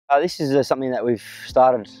This is something that we've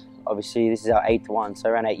started. Obviously, this is our 8th one. So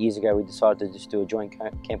around 8 years ago, we decided to just do a joint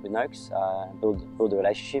camp with Noakes, build a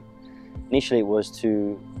relationship. Initially, it was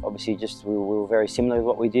to obviously we were very similar with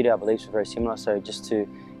what we did. Our beliefs were very similar, so just to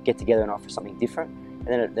get together and offer something different.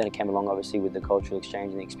 And then it came along, obviously, with the cultural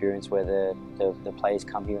exchange and the experience where the players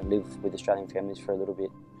come here and live with Australian families for a little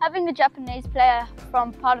bit. Having a Japanese player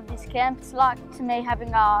from part of this camp, it's like to me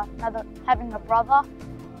having a brother.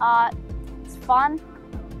 It's fun.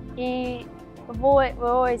 We're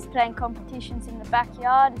always playing competitions in the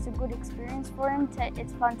backyard. It's a good experience for him.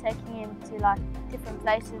 It's fun taking him to like different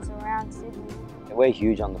places around Sydney. We're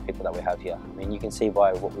huge on the people that we have here. I mean, you can see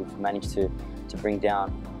by what we've managed to bring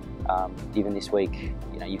down. Even this week,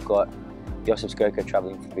 you've got Joseph Skoko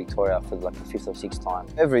travelling from Victoria for like the 5th or 6th time.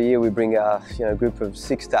 Every year we bring a group of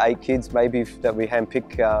 6 to 8 kids maybe that we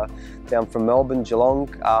handpick down from Melbourne,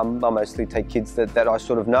 Geelong. I mostly take kids that I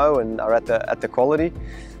sort of know and are at the quality,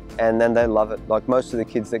 and then they love it. Like most of the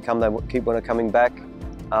kids that come, they keep on coming back.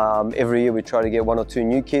 Every year we try to get 1 or 2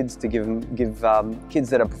 new kids to give kids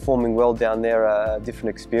that are performing well down there a different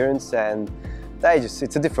experience, and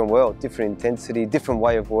it's a different world, different intensity, different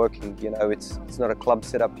way of working. It's not a club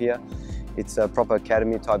setup here. It's a proper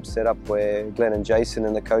academy type setup where Glenn and Jason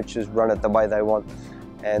and the coaches run it the way they want.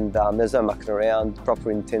 And there's no mucking around, proper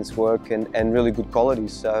intense work and really good quality.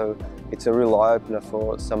 So it's a real eye-opener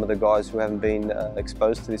for some of the guys who haven't been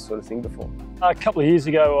exposed to this sort of thing before. A couple of years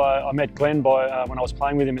ago, I met Glenn when I was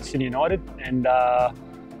playing with him at Sydney United, and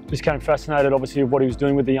just became fascinated, obviously, with what he was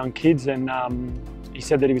doing with the young kids. And he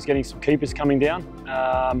said that he was getting some keepers coming down.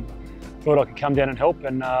 Thought I could come down and help,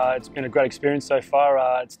 and it's been a great experience so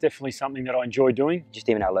far. It's definitely something that I enjoy doing. Just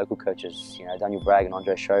even our local coaches, Daniel Bragg and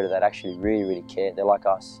Andre Schroeder, that actually really care. They're like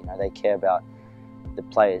us, they care about the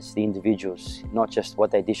players, the individuals, not just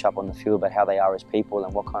what they dish up on the field, but how they are as people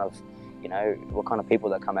and what kind of people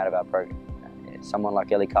that come out of our program. Someone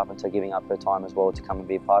like Ellie Carpenter giving up her time as well to come and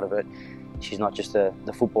be a part of it. She's not just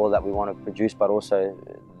the footballer that we want to produce, but also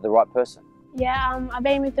the right person. Yeah, I've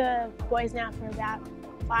been with the boys now for about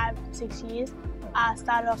 5 to 6 years.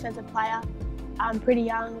 Started off as a player, pretty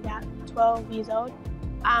young, about 12 years old.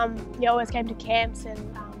 Always came to camps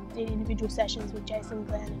and did individual sessions with Jason and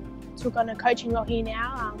Glenn. And took on a coaching role here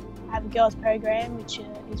now. I have a girls program which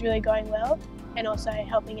is really going well, and also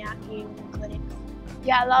helping out here with the clinics.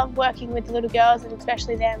 Yeah, I love working with the little girls, and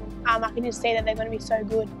especially them. I can just see that they're going to be so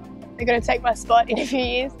good. They're going to take my spot in a few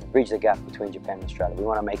years. Bridge the gap between Japan and Australia. We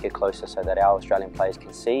want to make it closer so that our Australian players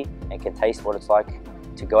can see and can taste what it's like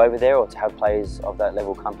to go over there or to have players of that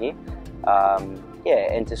level come here.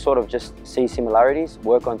 And to sort of just see similarities,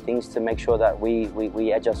 work on things to make sure that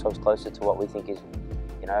we edge ourselves closer to what we think is,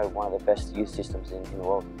 one of the best youth systems in the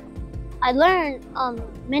world. I learned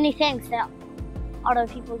many things that other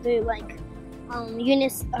people do, like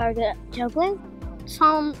Eunice are good at juggling.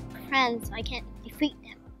 Some friends, I can't defeat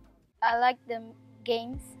them. I like the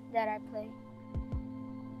games that I play.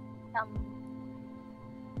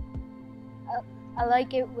 I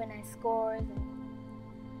like it when I score, and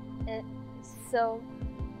it's so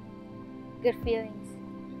good feelings.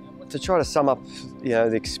 To try to sum up,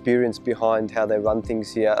 the experience behind how they run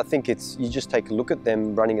things here, I think you just take a look at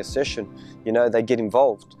them running a session. They get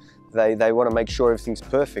involved. They want to make sure everything's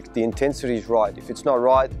perfect. The intensity is right. If it's not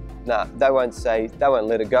right, they won't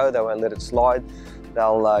let it go. They won't let it slide.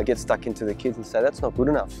 They'll get stuck into the kids and say, that's not good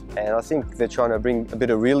enough. And I think they're trying to bring a bit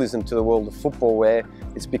of realism to the world of football where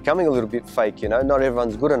it's becoming a little bit fake, not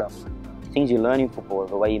everyone's good enough. Things you learn in football,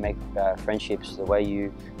 the way you make friendships, the way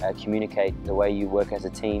you communicate, the way you work as a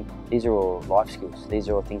team, these are all life skills. These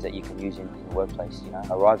are all things that you can use in the workplace.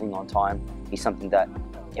 Arriving on time is something that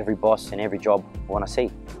every boss and every job want to see.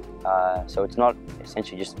 So it's not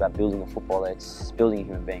essentially just about building a footballer, it's building a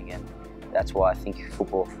human being. And that's why I think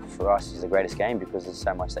football for us is the greatest game, because there's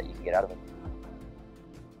so much that you can get out of it.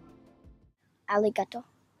 Arigato.